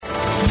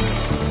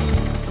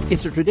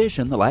It's a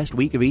tradition the last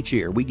week of each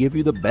year we give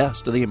you the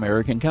best of the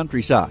American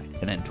countryside.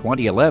 And in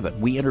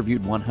 2011, we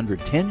interviewed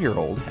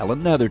 110-year-old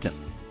Helen Netherton.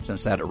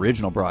 Since that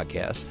original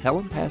broadcast,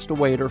 Helen passed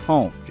away at her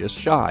home, just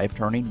shy of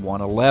turning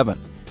 111.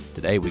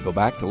 Today we go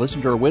back to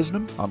listen to her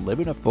wisdom on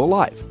living a full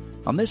life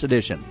on this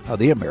edition of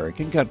the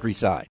American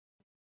Countryside.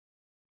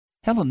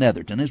 Helen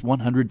Netherton is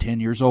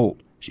 110 years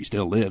old. She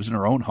still lives in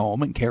her own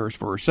home and cares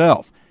for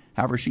herself.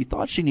 However, she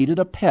thought she needed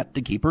a pet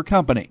to keep her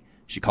company.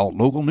 She called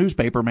local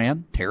newspaper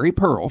man Terry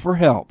Pearl for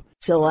help.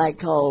 So I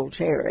called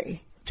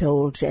Terry,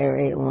 told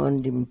Terry I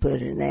wanted him to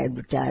put an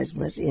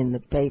advertisement in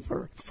the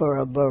paper for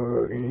a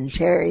bird. And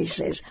Terry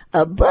says,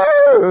 "A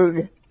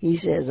bird?" He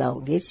says, "I'll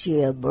get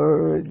you a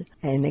bird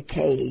and a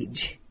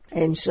cage."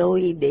 And so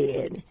he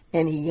did.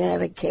 And he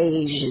got a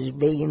cage that's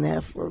big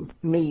enough for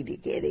me to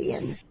get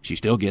in. She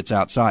still gets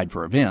outside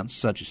for events,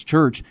 such as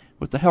church,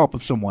 with the help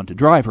of someone to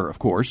drive her, of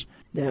course.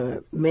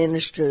 The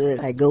minister that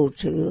I go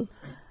to,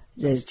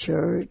 the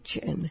church,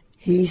 and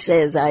he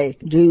says I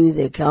do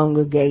the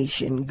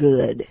congregation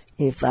good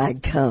if I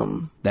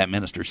come. That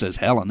minister says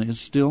Helen is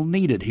still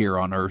needed here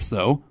on earth,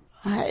 though.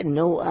 I had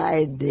no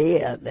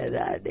idea that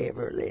I'd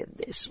ever lived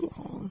this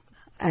long.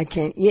 I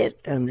can't yet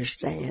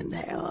understand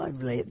how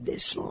I've lived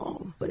this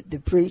long. But the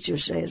preacher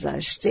says I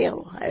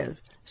still have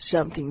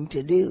something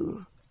to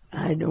do.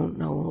 I don't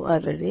know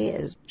what it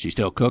is. She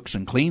still cooks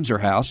and cleans her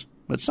house,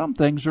 but some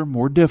things are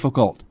more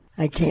difficult.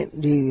 I can't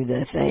do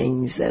the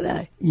things that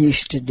I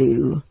used to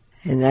do,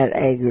 and that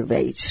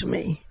aggravates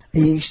me. I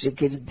used to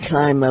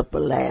climb up a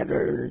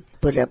ladder and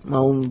put up my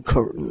own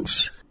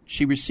curtains.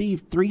 She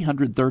received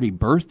 330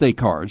 birthday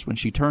cards when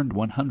she turned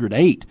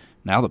 108.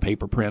 Now the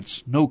paper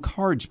prints "No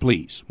cards,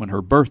 please" when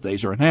her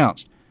birthdays are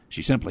announced.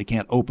 She simply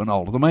can't open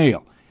all of the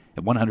mail.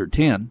 At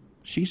 110,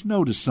 she's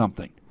noticed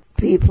something.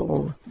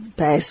 People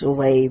pass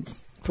away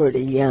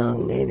pretty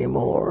young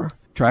anymore.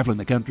 Traveling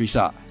the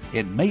countryside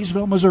in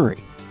Maysville,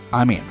 Missouri,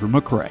 I'm Andrew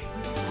McCrae.